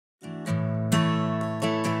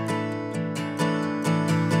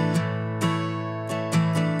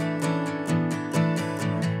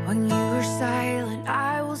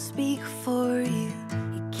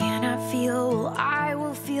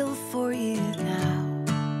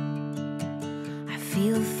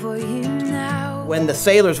for you now. When the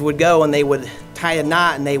sailors would go and they would tie a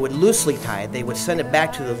knot and they would loosely tie it, they would send it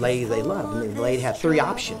back to the lady they loved. And the lady had three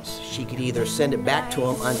options. She could either send it back to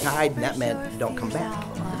them untied, and that meant don't come back.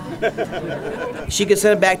 She could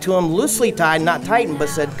send it back to him loosely tied, not tightened, but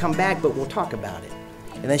said, come back, but we'll talk about it.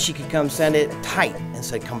 And then she could come send it tight and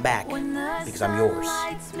said, come back, because I'm yours.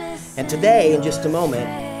 And today, in just a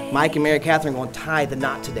moment, Mike and Mary Catherine are going to tie the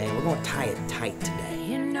knot today. We're going to tie it tight today.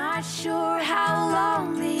 You're not sure how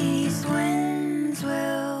long these winds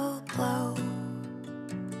will blow.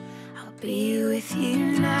 I'll be with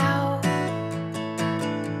you now.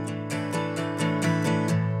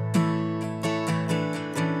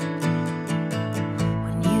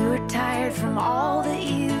 From all that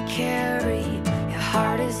you carry, your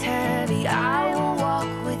heart is heavy. I will walk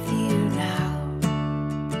with you now.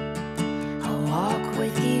 I'll walk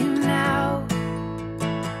with you now.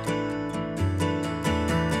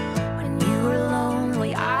 When you are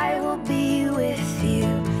lonely, I will be with you.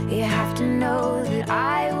 You have to know that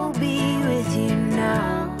I will be with you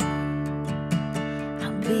now.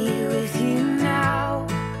 I'll be with you now.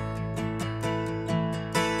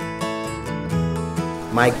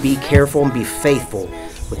 Mike, be careful and be faithful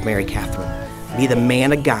with Mary Catherine. Be the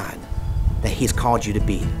man of God that He's called you to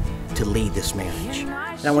be, to lead this marriage.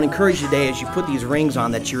 And I want to encourage you today, as you put these rings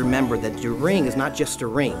on, that you remember that your ring is not just a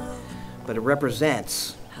ring, but it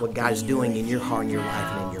represents what God is doing in your heart, in your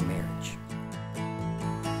life, and in your marriage.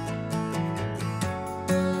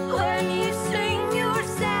 When you sing your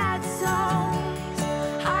sad songs,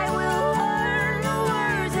 I will learn the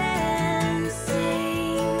words and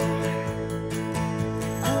sing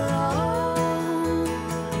alone.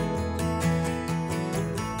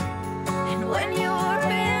 And when you're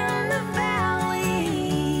in the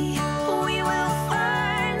valley, we will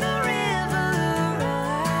find the river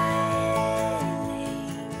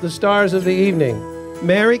running. The stars of the evening,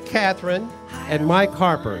 Mary Catherine and Mike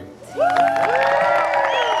Harper.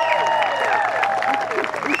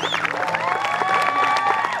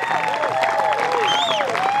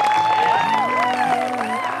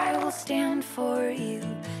 I will stand for you.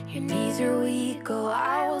 Your knees are weak, oh,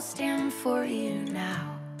 I will stand for you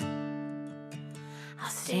now. I'll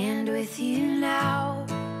stand with you now.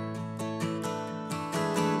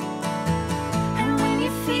 And when you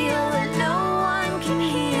feel that no one can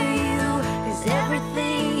hear you, 'cause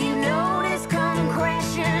everything you know has come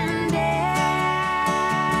crashing down,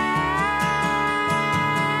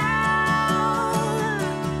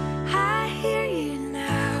 I hear you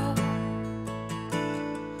now.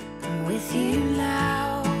 I'm with you now.